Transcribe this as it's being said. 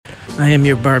I am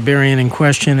your barbarian in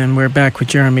question, and we're back with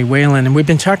Jeremy Whalen, and we've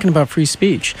been talking about free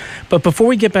speech. But before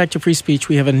we get back to free speech,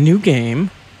 we have a new game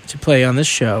to play on this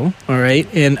show, all right?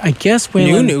 And I guess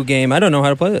Whalen... New game? I don't know how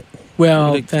to play it.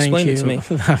 Well, thank explain you. It to me.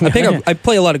 I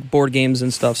play a lot of board games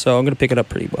and stuff, so I'm going to pick it up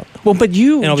pretty well. Well, but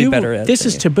and I'll be better at it. This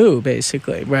is taboo,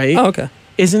 basically, right? Oh, okay.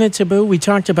 Isn't it taboo? We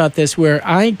talked about this where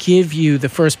I give you the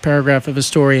first paragraph of a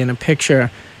story and a picture.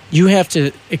 You have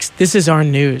to, this is our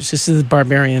news. This is the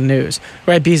barbarian news,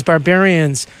 right? Because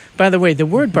barbarians, by the way, the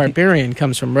word barbarian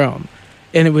comes from Rome.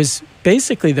 And it was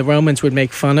basically the Romans would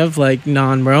make fun of like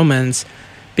non-Romans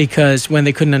because when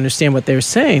they couldn't understand what they were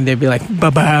saying, they'd be like,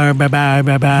 ba-ba, ba-ba,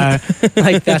 ba-ba.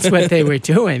 Like that's what they were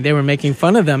doing. They were making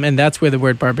fun of them, and that's where the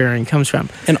word barbarian comes from.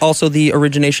 And also the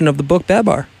origination of the book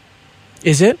Babar.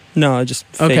 Is it? No, just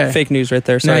fake news right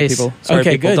there. Sorry, nice. people. Sorry,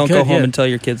 okay, people. Good, Don't good, go home yeah. and tell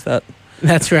your kids that.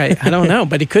 That's right. I don't know,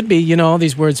 but it could be. You know, all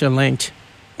these words are linked.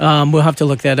 We'll have to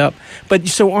look that up. But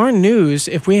so our news,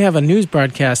 if we have a news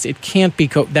broadcast, it can't be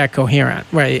that coherent,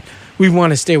 right? We want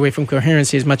to stay away from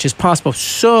coherency as much as possible.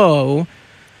 So,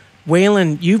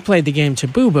 Whalen, you played the game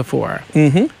Taboo before.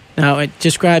 Mm-hmm. Now,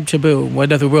 describe Taboo.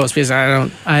 What are the rules? Because I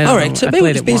don't all right. know. So I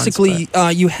played it basically,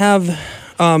 once, you have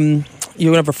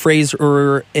a phrase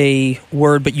or a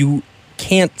word, but you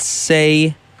can't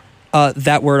say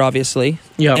that word, obviously.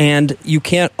 Yep. And you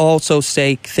can't also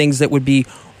say things that would be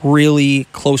really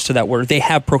close to that word. They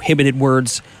have prohibited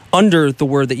words under the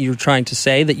word that you're trying to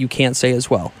say that you can't say as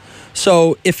well.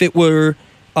 So if it were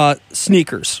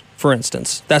sneakers, for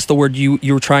instance, that's the word you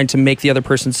were trying to make the other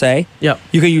person say. Yep.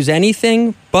 You could use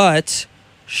anything but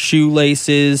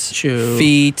shoelaces,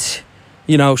 feet,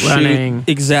 running.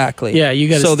 Exactly. Yeah, you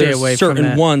got to stay away from that. So there's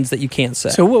certain ones that you can't say.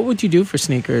 So what would you do for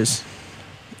sneakers?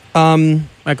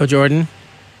 Michael Jordan?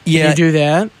 Yeah. Can you do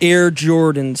that? Air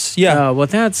Jordans. Yeah. Oh, well,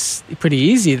 that's pretty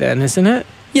easy then, isn't it?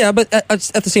 Yeah, but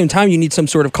at the same time, you need some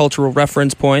sort of cultural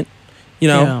reference point.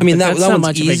 Yeah, I mean, that one's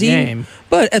much easy. Of a game.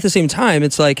 But at the same time,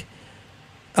 it's like,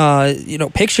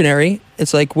 Pictionary.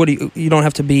 It's like, you don't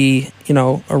have to be,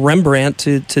 a Rembrandt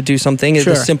to do something.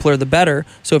 Sure. The simpler, the better.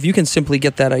 So if you can simply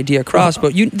get that idea across,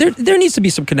 but there needs to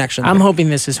be some connection. I'm hoping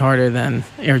this is harder than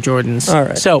Air Jordans. All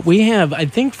right. So we have, I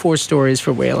think, 4 stories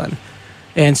for Whalen.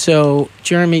 And so,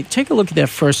 Jeremy, take a look at that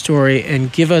first story and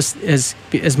give us as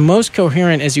most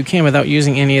coherent as you can without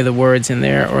using any of the words in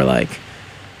there or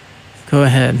go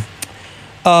ahead.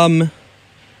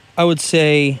 I would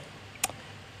say,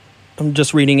 I'm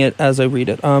just reading it as I read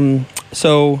it.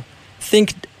 So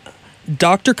think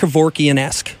Dr.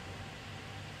 Kevorkian-esque.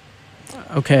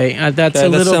 Okay, that's a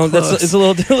little close. It's a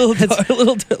little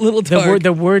dark.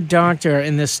 The word doctor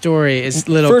in this story is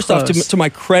a little First close. off, to my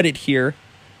credit here,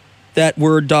 that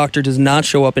word doctor does not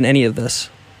show up in any of this.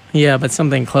 Yeah, but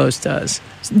something close does.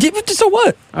 So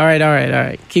what? All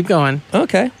right. Keep going.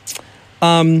 Okay.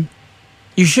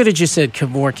 You should have just said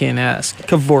Kevorkian-esque.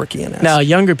 Kevorkian-esque. Now,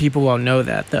 younger people won't know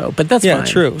that, though, but that's fine. Yeah,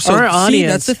 true. So, our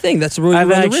audience, that's the thing. That's really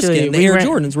the risk in. The Air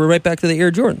Jordans. We're right back to the Air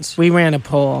Jordans. We ran a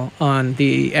poll on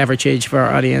the average age of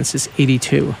our audience is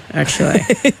 82, actually.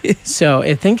 So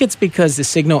I think it's because the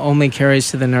signal only carries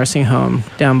to the nursing home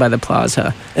down by the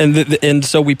plaza. And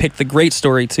so we picked the great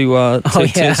story to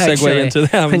segue actually, into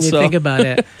them. When you think about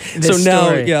it. So now,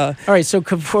 story. yeah. All right, so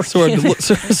Kevorkian.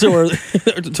 So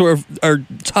our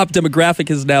top demographic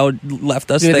has now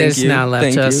left us. It Thank has you. now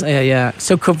left us. Yeah.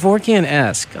 So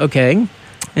Kevorkian-esque. Okay.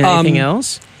 Anything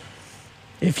else?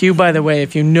 If you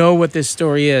know what this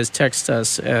story is, text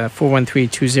us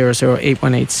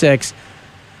 413-200-8186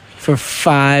 for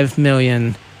 $5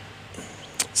 million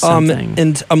something.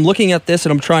 And I'm looking at this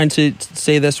and I'm trying to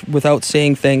say this without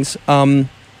saying things.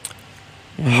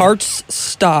 Hearts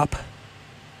stop.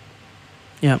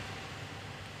 Yep.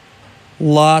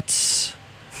 Lots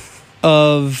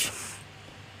of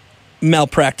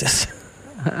malpractice.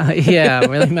 Yeah,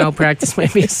 really malpractice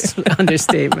might be an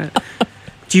understatement.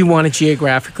 Do you want to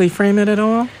geographically frame it at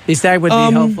all? Because that would be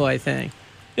helpful, I think.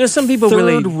 Some people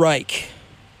Third Reich.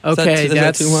 Okay, is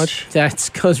that too much? That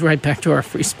goes right back to our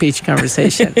free speech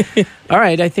conversation. All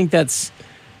right, I think that's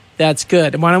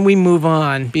good. Why don't we move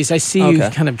on? Because I see you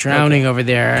kind of drowning over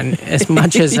there, and as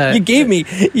much as you gave me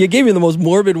the most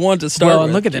morbid one to start with. Well,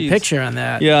 look at the picture on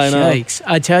that. Yeah, I know. Yikes.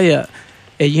 I tell you,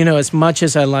 as much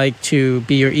as I like to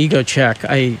be your ego check,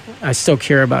 I still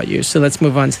care about you. So let's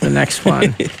move on to the next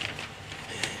one.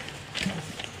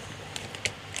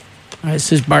 All right,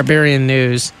 this is Barbarian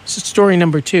News. This is story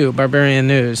number 2, Barbarian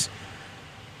News.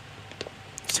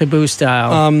 Taboo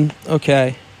style.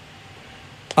 Okay.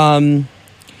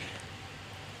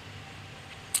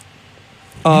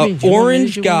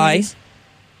 Orange guy.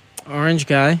 Orange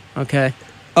guy. Okay.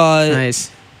 Nice.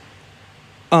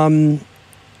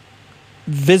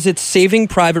 visits Saving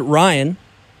Private Ryan.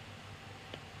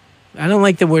 I don't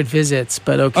like the word visits,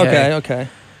 but okay. Okay.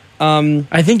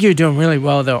 I think you're doing really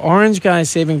well, though. Orange Guy,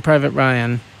 Saving Private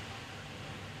Ryan.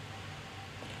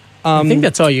 I think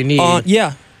that's all you need.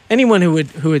 Yeah. Anyone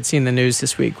who had seen the news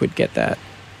this week would get that.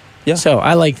 Yeah. So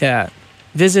I like that.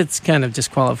 Visits kind of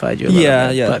disqualified you a little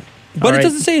bit. Yeah. But it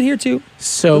doesn't say it here, too.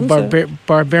 So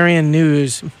Barbarian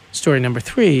News story number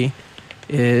 3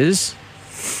 is...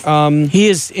 he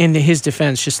is, in his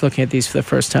defense, just looking at these for the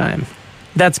first time.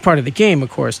 That's part of the game, of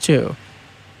course, too.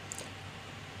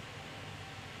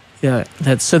 Yeah,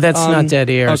 that's not dead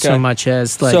air so much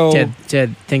as like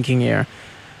dead thinking air.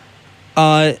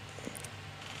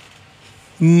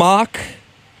 Mock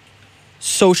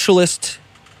socialist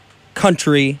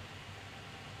country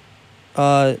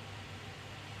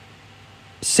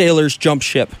sailors jump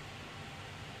ship.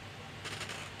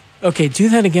 Okay, do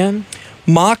that again.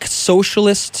 Mock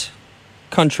socialist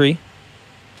country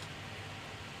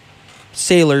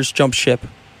sailors jump ship.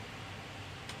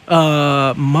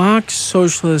 Mock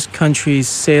socialist countries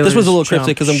sailors. This was a little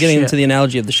cryptic because I'm getting into the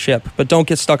analogy of the ship, but don't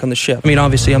get stuck on the ship. I mean,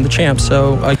 obviously, I'm the champ,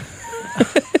 so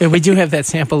Yeah, we do have that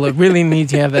sample. Really need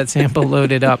to have that sample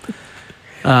loaded up.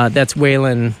 That's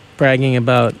Waylon bragging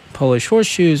about Polish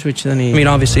horseshoes, which then he... I mean,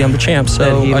 obviously, I'm the champ,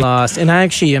 so... he lost. And I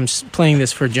actually am playing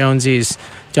this for Jonesy's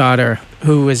daughter,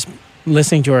 who was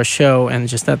listening to our show and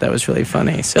just thought that was really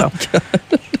funny. So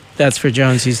that's for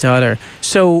Jonesy's daughter.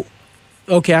 So,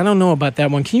 okay, I don't know about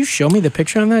that one. Can you show me the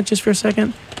picture on that just for a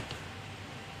second?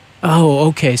 Oh,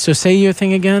 okay. So say your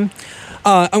thing again.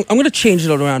 I'm going to change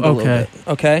it around a little bit,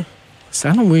 okay? So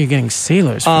I don't know where you're getting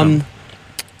sailors from.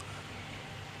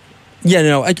 Yeah,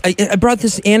 no, I brought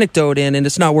this anecdote in, and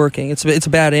it's not working. It's a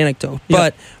bad anecdote. Yep.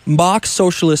 But mock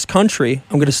socialist country,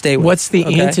 I'm going to stay with. What's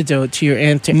the antidote to your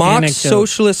anecdote? Mock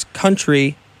socialist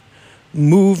country,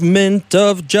 movement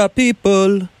of Ja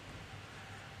people.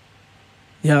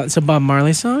 Yeah, it's a Bob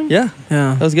Marley song? Yeah.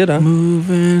 That was good, huh?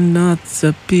 Moving lots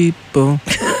of people.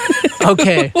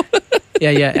 Okay.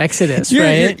 Yeah, Exodus,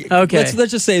 right? Okay. Let's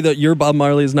just say that your Bob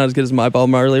Marley is not as good as my Bob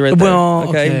Marley right there. Well,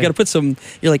 okay. You got to put some,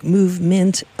 you're like,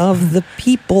 movement of the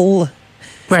people.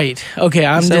 Right. Okay,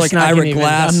 I'm just like not Ira going to...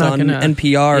 Glass on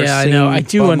NPR. Yeah, I know. I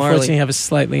do Bob unfortunately Marley. have a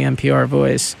slightly NPR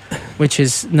voice, which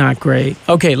is not great.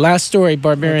 Okay, last story,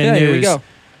 Barbarian News. Here we go.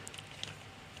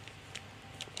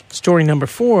 Story number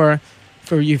 4,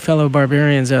 for you fellow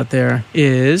barbarians out there,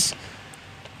 is...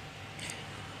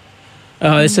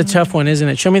 it's a tough one, isn't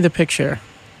it? Show me the picture.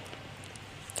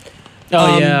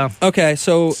 Oh, yeah. Okay,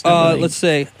 so let's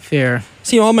say... Fair.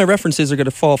 See, all my references are going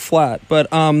to fall flat, but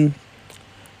Alan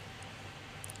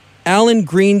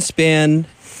Greenspan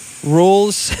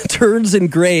turns in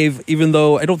grave, even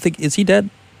though I don't think... Is he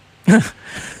dead?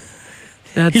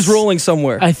 He's rolling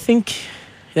somewhere. I think...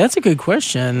 That's a good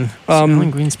question.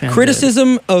 Alan Greenspan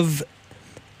criticism of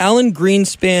Alan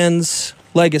Greenspan's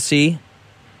legacy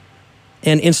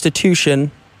and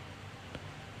institution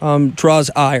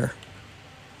draws ire.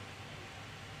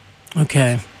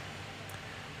 Okay.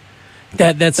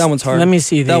 That one's hard. Let me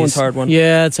see these. That one's a hard one.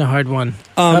 Yeah, it's a hard one.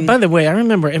 By the way, I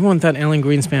remember everyone thought Alan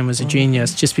Greenspan was a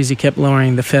genius just because he kept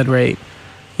lowering the Fed rate.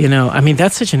 You know, I mean,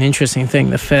 that's such an interesting thing.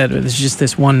 The Fed, it's just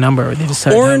this one number. They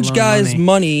decided Orange guy's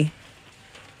money.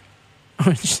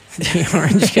 The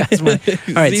orange guy's money.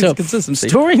 All right, so consistency.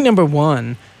 Story number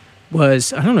 1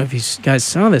 was, I don't know if you guys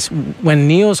saw this, when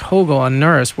Niels Hogel, a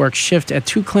nurse, worked shift at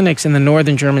 2 clinics in the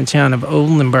northern German town of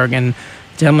Oldenburg and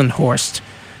Delmenhorst.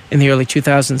 In the early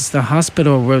 2000s, the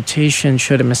hospital rotation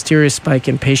showed a mysterious spike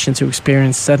in patients who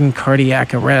experienced sudden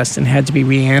cardiac arrest and had to be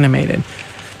reanimated.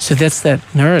 So that's that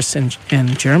nurse in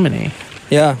Germany.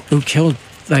 Yeah. Who killed,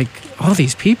 like, all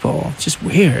these people. Just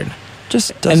weird.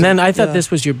 And then I thought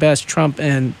this was your best, Trump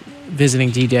and visiting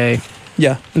D-Day.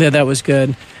 Yeah. Yeah, that was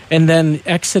good. And then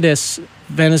Exodus,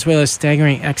 Venezuela's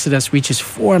staggering exodus reaches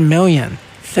 4 million.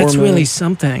 That's really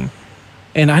something.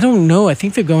 And I don't know, I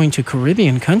think they're going to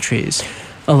Caribbean countries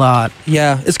a lot.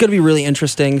 Yeah, it's going to be really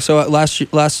interesting. So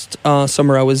last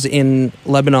summer I was in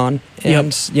Lebanon,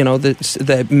 and you know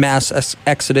the mass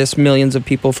exodus, millions of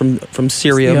people from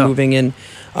Syria moving in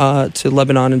to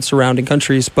Lebanon and surrounding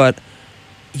countries. But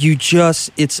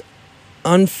it's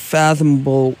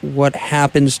unfathomable what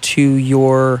happens to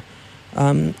your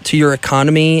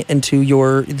economy and to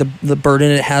the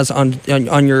burden it has on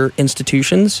your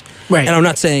institutions. Right. And I'm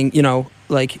not saying,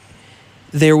 like,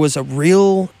 there was a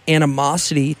real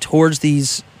animosity towards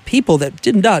these people that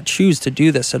did not choose to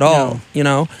do this at all,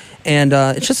 and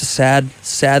it's just a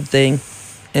sad thing.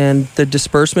 And the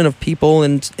disbursement of people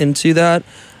into that,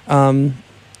 that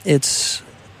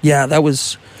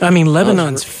was... I mean,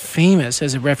 Lebanon's famous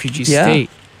as a refugee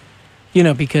state.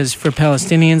 Because for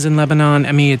Palestinians in Lebanon,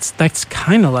 I mean, that's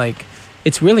kind of like,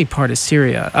 it's really part of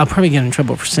Syria. I'll probably get in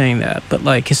trouble for saying that, but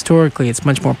like historically, it's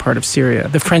much more part of Syria.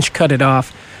 The French cut it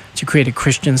off to create a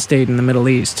Christian state in the Middle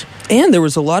East. And there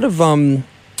was a lot of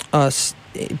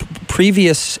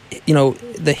previous,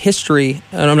 the history,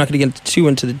 and I'm not going to get too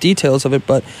into the details of it,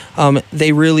 but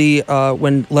they really,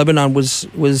 when Lebanon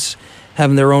was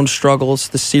having their own struggles,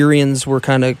 the Syrians were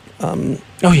kind of,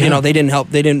 they didn't help.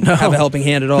 They didn't have a helping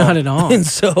hand at all. Not at all. And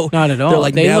so not at all. They're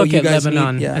like, they look at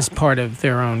Lebanon as part of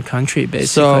their own country, basically.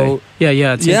 So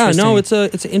it's interesting.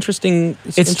 It's interesting.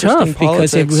 It's tough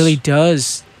because it really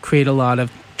does create a lot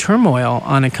of turmoil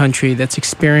on a country that's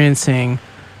experiencing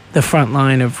the front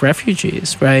line of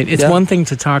refugees, right? It's one thing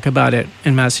to talk about it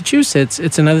in Massachusetts.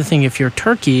 It's another thing if you're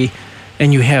Turkey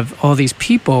and you have all these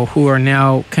people who are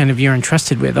now kind of you're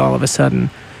entrusted with all of a sudden,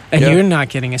 and you're not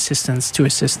getting assistance to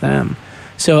assist them.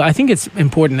 So I think it's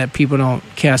important that people don't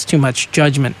cast too much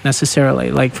judgment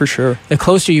necessarily. Like, for sure, the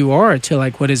closer you are to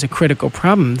like what is a critical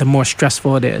problem, the more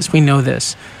stressful it is. We know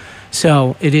this.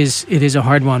 So it is a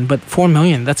hard one, but 4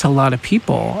 million, that's a lot of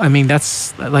people. I mean,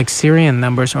 that's like Syrian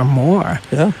numbers or more.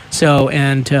 Yeah. So,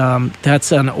 and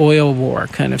that's an oil war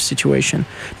kind of situation.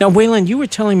 Now, Waylon, you were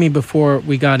telling me before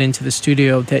we got into the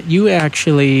studio that you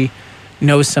actually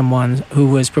know someone who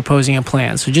was proposing a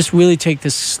plan. So just really take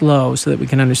this slow so that we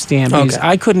can understand. Because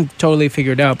I couldn't totally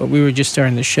figure it out, but we were just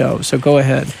starting the show. So go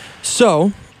ahead.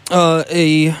 So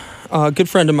a good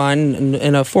friend of mine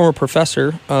and a former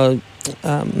professor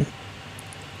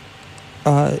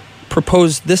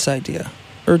proposed this idea,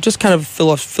 or just kind of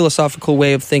philosophical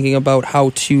way of thinking about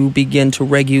how to begin to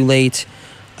regulate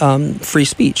free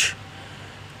speech.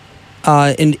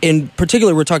 In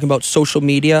particular, we're talking about social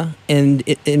media and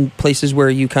in places where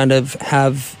you kind of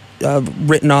have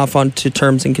written off onto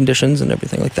terms and conditions and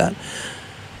everything like that.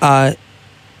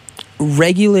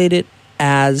 Regulate it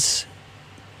as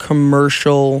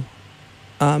commercial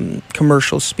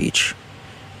speech.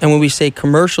 And when we say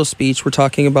commercial speech, we're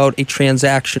talking about a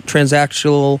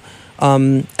transactional,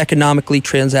 economically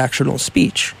transactional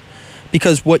speech.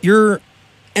 Because what you're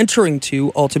entering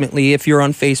to, ultimately, if you're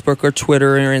on Facebook or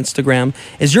Twitter or Instagram,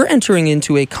 is you're entering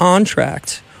into a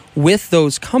contract with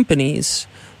those companies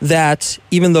that,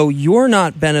 even though you're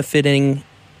not benefiting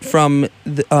from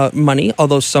the, money,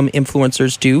 although some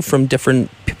influencers do from different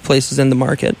places in the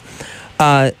market,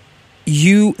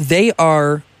 they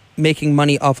are making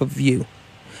money off of you.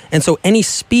 And so any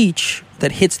speech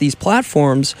that hits these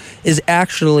platforms is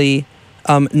actually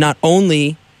not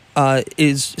only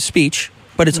is speech,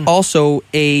 but it's also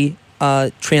a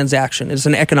transaction. It's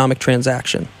an economic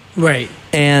transaction. Right.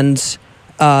 And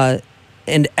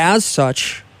as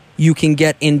such, you can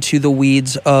get into the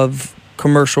weeds of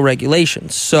commercial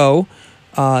regulations. So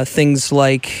things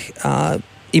like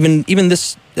even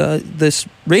this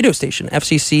radio station,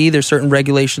 FCC, there's certain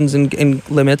regulations and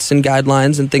limits and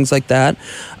guidelines and things like that.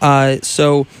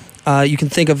 So you can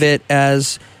think of it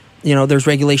as, there's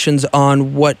regulations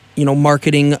on what,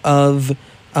 marketing of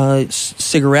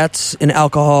cigarettes and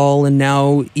alcohol and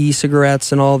now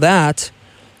e-cigarettes and all that.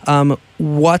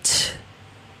 What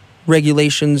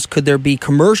regulations could there be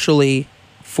commercially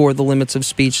for the limits of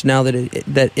speech now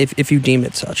that if you deem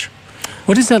it such?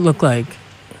 What does that look like?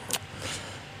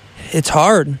 It's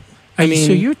hard. I mean,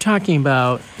 so you're talking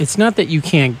about, it's not that you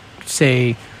can't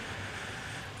say,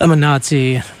 I'm a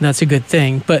Nazi, that's a good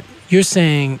thing, but you're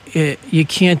saying you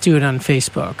can't do it on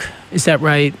Facebook. Is that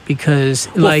right? Because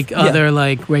other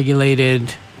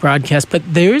regulated broadcasts, but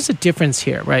there is a difference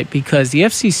here, right? Because the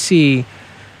FCC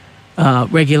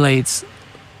regulates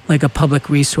like a public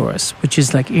resource, which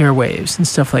is like airwaves and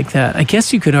stuff like that. I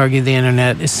guess you could argue the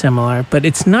internet is similar, but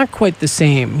it's not quite the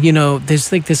same.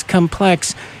 There's like this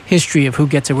complex history of who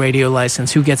gets a radio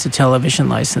license, who gets a television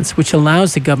license, which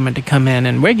allows the government to come in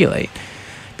and regulate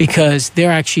because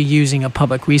they're actually using a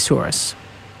public resource.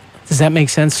 Does that make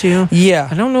sense to you? Yeah.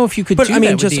 I don't know if you could do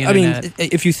that with the internet.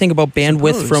 If you think about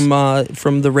bandwidth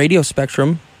from the radio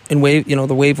spectrum and the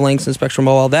wavelengths and spectrum,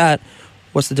 all that,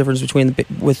 what's the difference between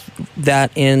with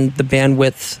that and the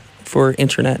bandwidth for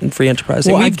internet and free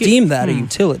enterprise? Well, we've deemed that a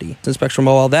utility. The spectrum,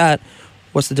 all that.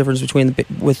 What's the difference between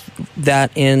with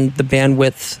that and the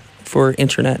bandwidth for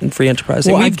internet and free enterprise? Well,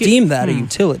 we've deemed that a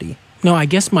utility. No, I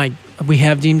guess we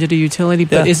have deemed it a utility,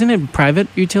 but isn't it a private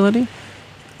utility?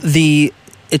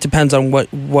 It depends on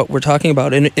what we're talking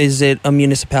about. And is it a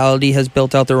municipality has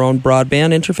built out their own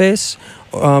broadband interface,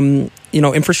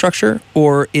 infrastructure,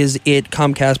 or is it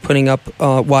Comcast putting up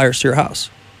wires to your house?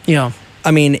 Yeah.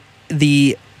 I mean,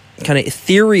 the kind of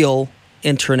ethereal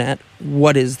internet,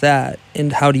 what is that,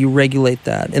 and how do you regulate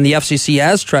that? And the FCC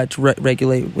has tried to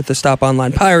regulate with the Stop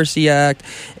Online Piracy Act,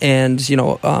 and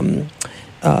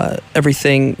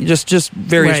everything, just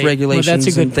various regulations that's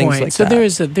a good and things point. like so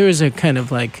that. So there is a kind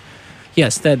of like,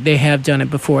 yes, that they have done it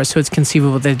before, so it's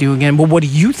conceivable they do again. But what do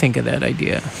you think of that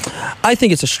idea? I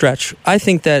think it's a stretch. I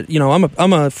think that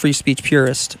I'm a free speech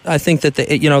purist. I think that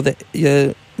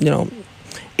the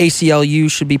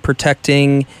ACLU should be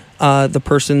protecting the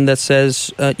person that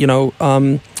says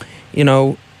the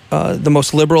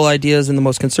most liberal ideas and the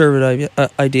most conservative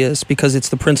ideas, because it's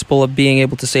the principle of being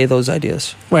able to say those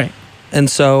ideas. Right. And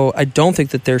so I don't think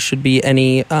that there should be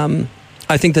any.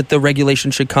 I think that the regulation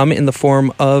should come in the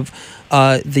form of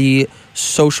the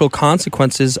social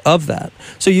consequences of that.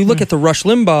 So you look at the Rush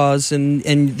Limbaughs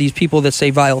and these people that say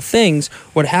vile things.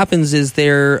 What happens is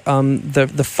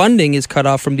the funding is cut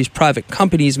off from these private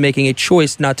companies making a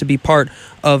choice not to be part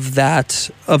of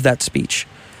that speech.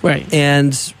 Right.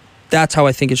 And that's how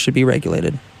I think it should be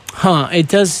regulated. It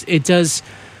does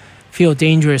feel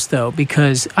dangerous, though,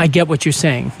 because I get what you're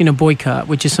saying. Boycott,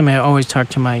 which is something I always talk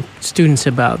to my students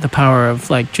about. The power of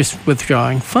just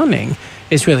withdrawing funding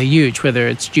is really huge, whether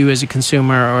it's you as a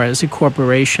consumer or as a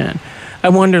corporation. I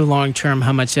wonder long term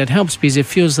how much that helps, because it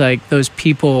feels like those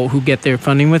people who get their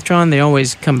funding withdrawn, they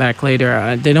always come back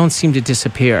later. They don't seem to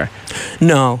disappear.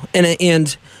 No,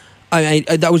 and I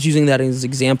was using that as an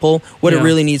example. What it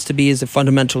really needs to be is a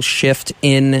fundamental shift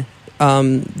in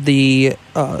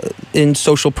in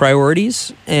social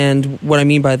priorities. And what I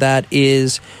mean by that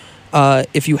is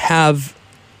if you have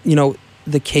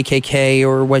the KKK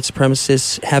or white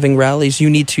supremacists having rallies, you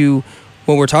need to,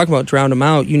 when we're talking about drown them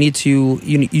out, you need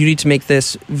to make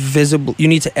this visible. You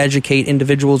need to educate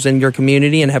individuals in your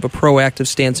community and have a proactive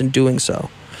stance in doing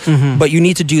so. Mm-hmm. But you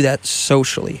need to do that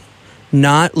socially,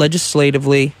 not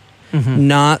legislatively,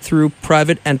 not through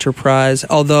private enterprise,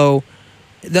 although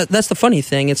that's the funny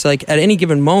thing. It's like at any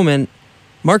given moment,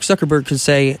 Mark Zuckerberg could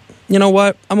say, you know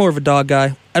what, I'm more of a dog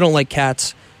guy. I don't like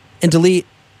cats, and delete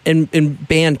and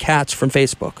ban cats from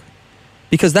Facebook.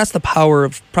 Because that's the power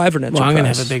of private enterprise. Well, I'm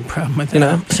going to have a big problem with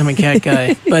that. I'm a cat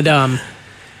guy. But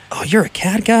oh, you're a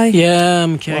cat guy? Yeah,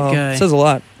 I'm a cat guy. It says a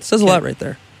lot. It says a lot right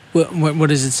there. What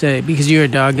does it say? Because you're a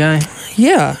dog guy?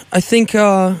 Yeah, I think,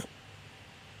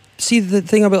 see, the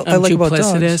thing about I like about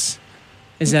dogs.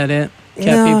 Is that it?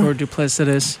 Cat people are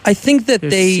duplicitous. I think that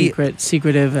they're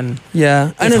secretive and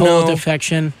I don't know.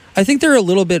 Affection. I think they're a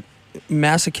little bit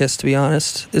masochist, to be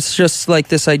honest. It's just like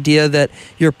this idea that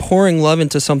you're pouring love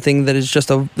into something that is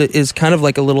is kind of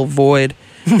like a little void.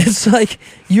 It's like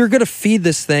you're gonna feed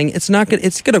this thing. It's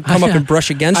gonna come up and brush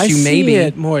against you. Maybe I see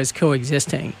it more as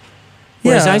coexisting.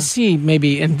 Whereas I see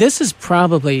maybe, and this is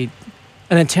probably.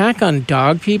 An attack on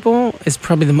dog people is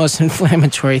probably the most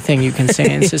inflammatory thing you can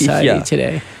say in society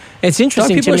today. It's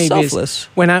interesting dog people to me. Are selfless.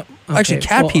 Actually,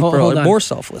 cat people are more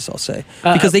selfless, I'll say,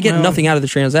 because they get nothing out of the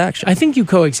transaction. I think you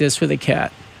coexist with a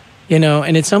cat,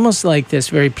 and it's almost like this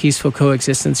very peaceful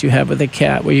coexistence you have with a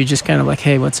cat, where you're just kind of like,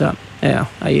 hey, what's up? Yeah,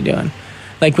 how you doing?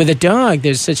 Like with a dog,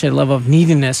 there's such a level of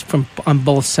neediness on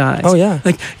both sides. Oh, yeah.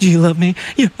 Like, do you love me?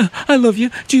 Yeah, I love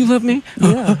you. Do you love me?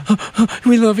 Yeah.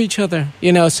 We love each other.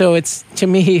 So it's, to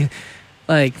me,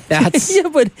 like, that's... Yeah,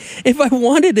 but if I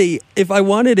wanted a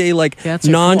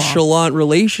nonchalant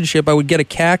relationship, I would get a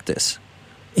cactus.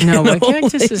 No, but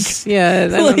cactus is... Yeah, I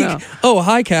don't know. Oh,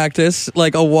 hi, cactus.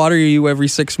 Like, I'll water you every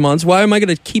 6 months. Why am I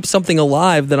going to keep something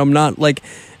alive that I'm not,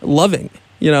 loving?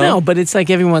 No, but it's like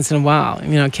every once in a while.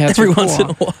 Cats every are cool. once in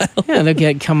a while. Yeah,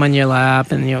 they'll come on your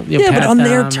lap and you'll pat but on them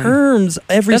their terms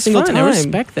every single time. I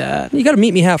respect that. You got to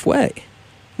meet me halfway.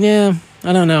 Yeah,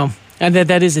 I don't know.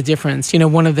 That is a difference.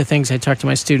 One of the things I talk to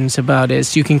my students about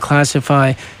is you can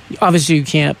classify, obviously you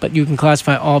can't, but you can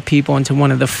classify all people into one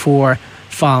of the 4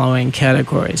 following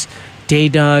categories. Day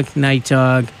dog, night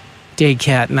dog, day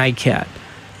cat, night cat.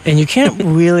 And you can't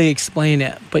really explain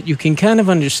it, but you can kind of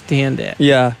understand it.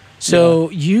 Yeah. So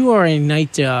you are a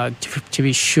night dog, to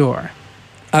be sure.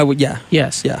 I would, yeah.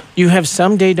 Yes. Yeah. You have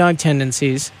some day dog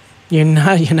tendencies. You're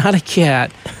not a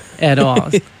cat at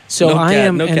all. So I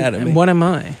am. No cat in me. What am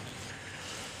I?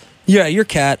 Yeah, you're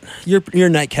cat. You're a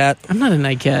night cat. I'm not a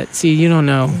night cat. See, you don't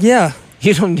know. Yeah.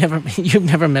 You've never met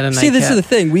a night cat. See, this is the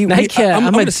thing. Night cat.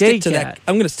 I'm a day cat. That.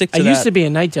 I'm going to stick to that. I used to be a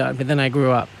night dog, but then I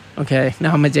grew up. Okay,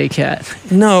 now I'm a day cat.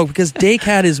 No, because day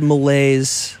cat is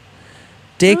malaise.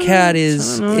 Day cat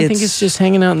is... I think it's just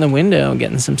hanging out in the window,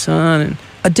 getting some sun. And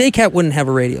a day cat wouldn't have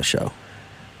a radio show.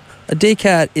 A day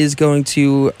cat is going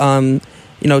to,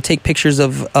 take pictures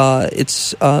of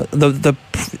the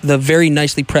very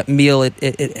nicely prepped meal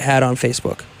it had on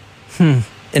Facebook.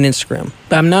 and Instagram.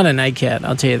 But I'm not a night cat,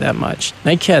 I'll tell you that much.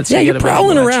 Night cats, Yeah, you you're gotta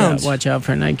prowling watch around. out, watch out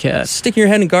for night cats. Sticking your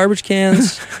head in garbage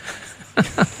cans.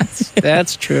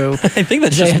 That's true. I think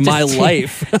that's I just have to my take-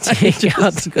 life. Take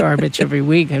out the garbage every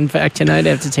week. In fact, tonight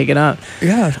I have to take it out.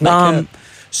 Yeah.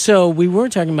 So we were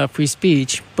talking about free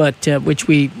speech, but which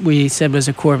we said was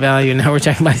a core value. Now we're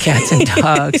talking about cats and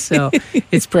dogs. So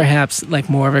it's perhaps like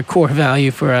more of a core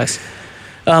value for us.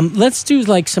 Let's do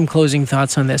like some closing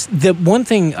thoughts on this. The one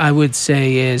thing I would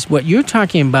say is what you're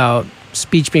talking about,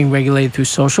 speech being regulated through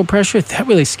social pressure, that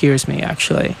really scares me,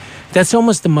 actually. That's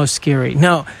almost the most scary.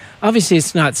 Now, obviously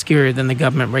it's not scarier than the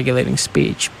government regulating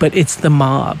speech, but it's the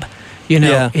mob. You know,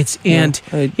 Yeah. it's Yeah, and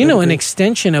I an agree.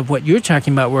 extension of what you're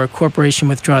talking about, where a corporation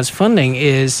withdraws funding,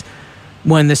 is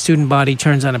when the student body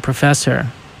turns on a professor,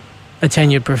 a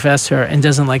tenured professor, and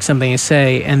doesn't like something you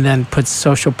say, and then puts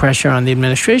social pressure on the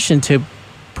administration to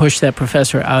push that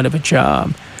professor out of a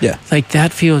job. Yeah. Like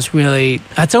that feels really.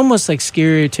 That's almost like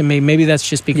scarier to me. Maybe that's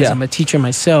just because Yeah. I'm a teacher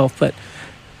myself, but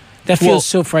that feels Well,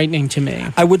 so frightening to me.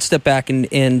 I would step back and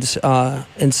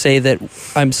say that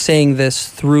I'm saying this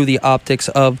through the optics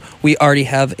of we already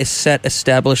have a set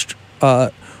established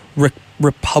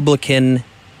Republican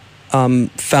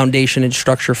foundation and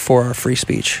structure for our free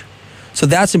speech. So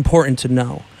that's important to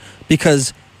know,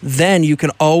 because then you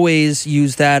can always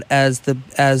use that as the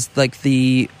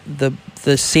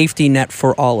safety net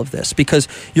for all of this. Because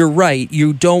you're right,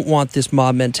 you don't want this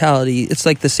mob mentality. It's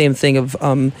like the same thing of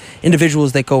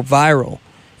individuals that go viral.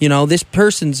 You know, this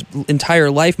person's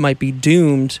entire life might be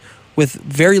doomed with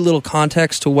very little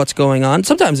context to what's going on.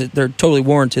 Sometimes they're totally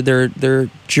warranted. They're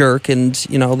jerk, and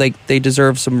you know they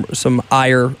deserve some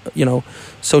ire, you know,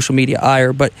 social media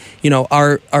ire. But you know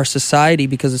our society,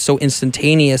 because it's so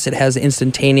instantaneous, it has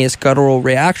instantaneous guttural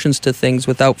reactions to things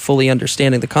without fully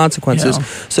understanding the consequences. Yeah.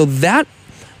 So that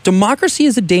democracy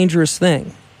is a dangerous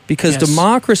thing, because Yes.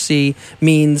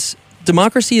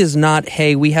 democracy is not,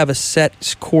 hey, we have a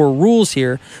set core rules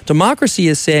here. Democracy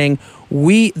is saying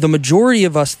the majority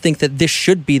of us think that this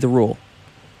should be the rule,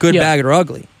 good, Yeah. bad, or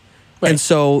ugly. Right. And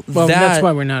so That's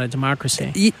why we're not a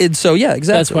democracy. and so yeah,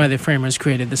 exactly. That's why the framers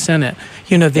created the Senate.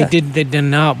 You know, they did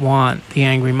not want the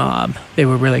angry mob. They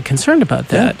were really concerned about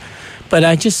that. Yeah. But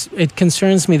it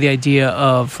concerns me, the idea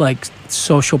of like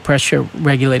social pressure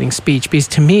regulating speech, because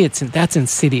to me that's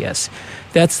insidious.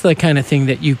 That's the kind of thing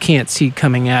that you can't see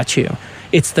coming at you.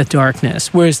 It's the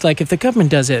darkness. Whereas like if the government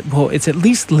does it, well, it's at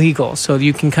least legal, so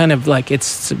you can kind of like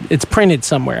it's printed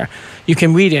somewhere. You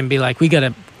can read it and be like, we got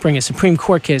to bring a Supreme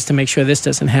Court case to make sure this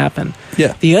doesn't happen.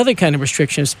 Yeah. The other kind of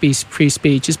restriction of free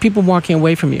speech is people walking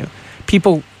away from you,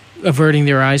 people averting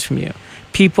their eyes from you,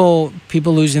 people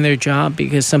losing their job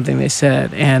because something they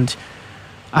said. And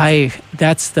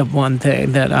that's the one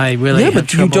thing that I really have but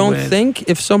trouble you don't with. think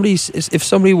if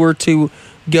somebody were to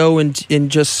go and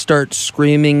just start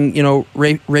screaming, you know,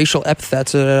 racial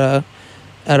epithets at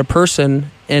a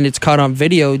person and it's caught on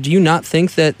video, do you not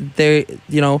think that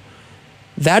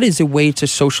that is a way to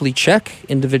socially check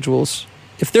individuals?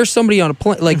 If there's somebody on a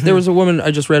plane, like there was a woman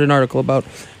I just read an article about,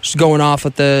 she's going off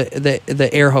at the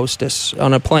air hostess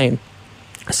on a plane,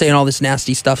 saying all this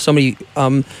nasty stuff. Somebody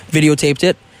videotaped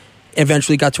it,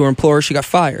 eventually got to her employer, she got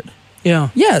fired. Yeah.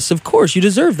 Yes, of course, you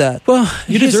deserve that. Well,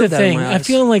 You here's deserve the that in thing. my I eyes.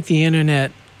 feel like the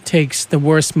internet takes the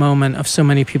worst moment of so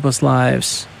many people's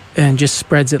lives and just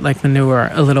spreads it like manure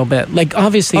a little bit. Like,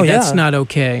 obviously, that's yeah. not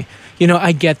okay. You know,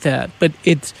 I get that. But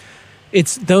it's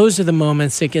those are the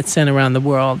moments that get sent around the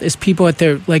world. Is people at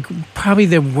their, like, probably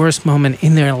their worst moment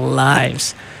in their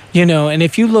lives. You know, and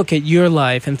if you look at your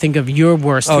life and think of your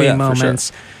worst three yeah, for sure.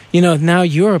 moments, you know, now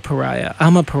you're a pariah.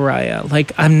 I'm a pariah.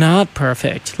 Like, I'm not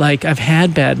perfect. Like, I've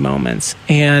had bad moments.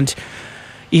 And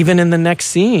even in the next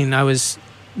scene, I was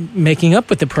making up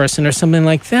with the person or something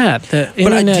like that. The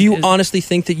internet do you is- honestly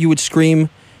think that you would scream,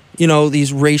 you know,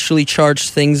 these racially charged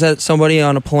things at somebody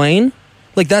on a plane?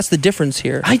 Like, that's the difference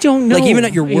here. I don't know. Like, even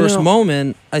at your You worst know,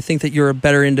 moment, I think that you're a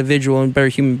better individual and better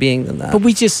human being than that. But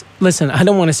we just, listen, I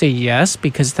don't want to say yes,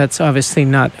 because that's obviously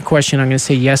not a question I'm going to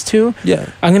say yes to. Yeah.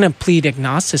 I'm going to plead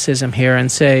agnosticism here and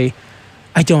say,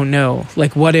 I don't know.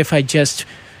 Like, what if I just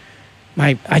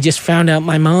found out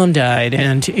my mom died,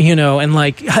 and, you know, and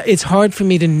like, it's hard for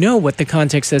me to know what the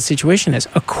context of that situation is.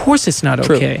 Of course it's not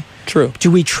True. okay. True. Do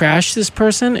we trash this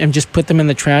person and just put them in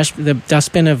the trash, the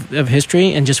dustbin of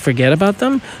history, and just forget about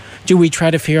them? Do we try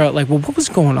to figure out, like, well, what was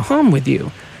going on with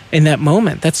you in that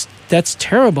moment? That's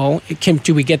terrible.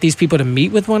 Do we get these people to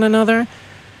meet with one another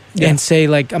and say,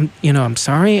 like, I'm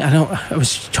sorry. I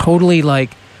was totally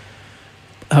like,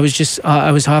 I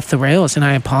was off the rails, and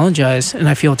I apologize, and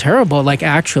I feel terrible, like,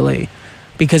 actually.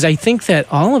 Because I think that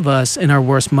all of us in our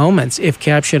worst moments, if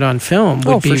captured on film,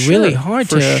 would be really hard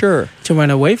to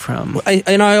run away from.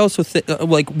 I also think,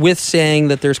 like, with saying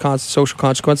that there's social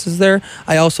consequences there,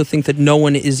 I also think that no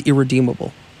one is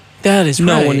irredeemable. That is right.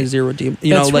 No one is irredeemable.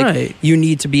 You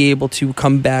need to be able to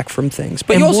come back from things.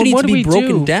 But you also need to be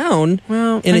broken down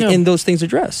and those things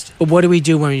addressed. But what do we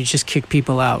do when we just kick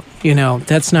people out?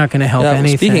 That's not going to help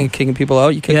anything. Speaking of kicking people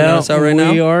out, you kicking us out right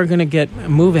now? We are going to get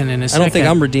moving in a second. I don't think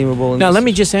I'm redeemable. Now, let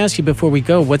me just ask you before we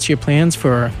go, what's your plans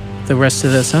for the rest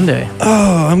of the Sunday?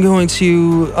 Oh, I'm going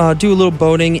to do a little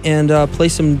boating and play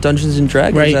some Dungeons and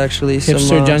Dragons, actually.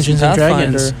 Hipster Dungeons and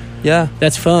Dragons. Yeah.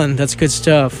 That's fun. That's good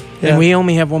stuff. Yeah. And we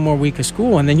only have one more week of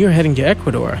school, and then you're heading to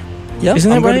Ecuador. Yeah,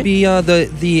 Isn't that I'm right? going to be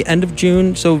the end of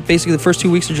June, so basically the first 2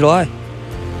 weeks of July.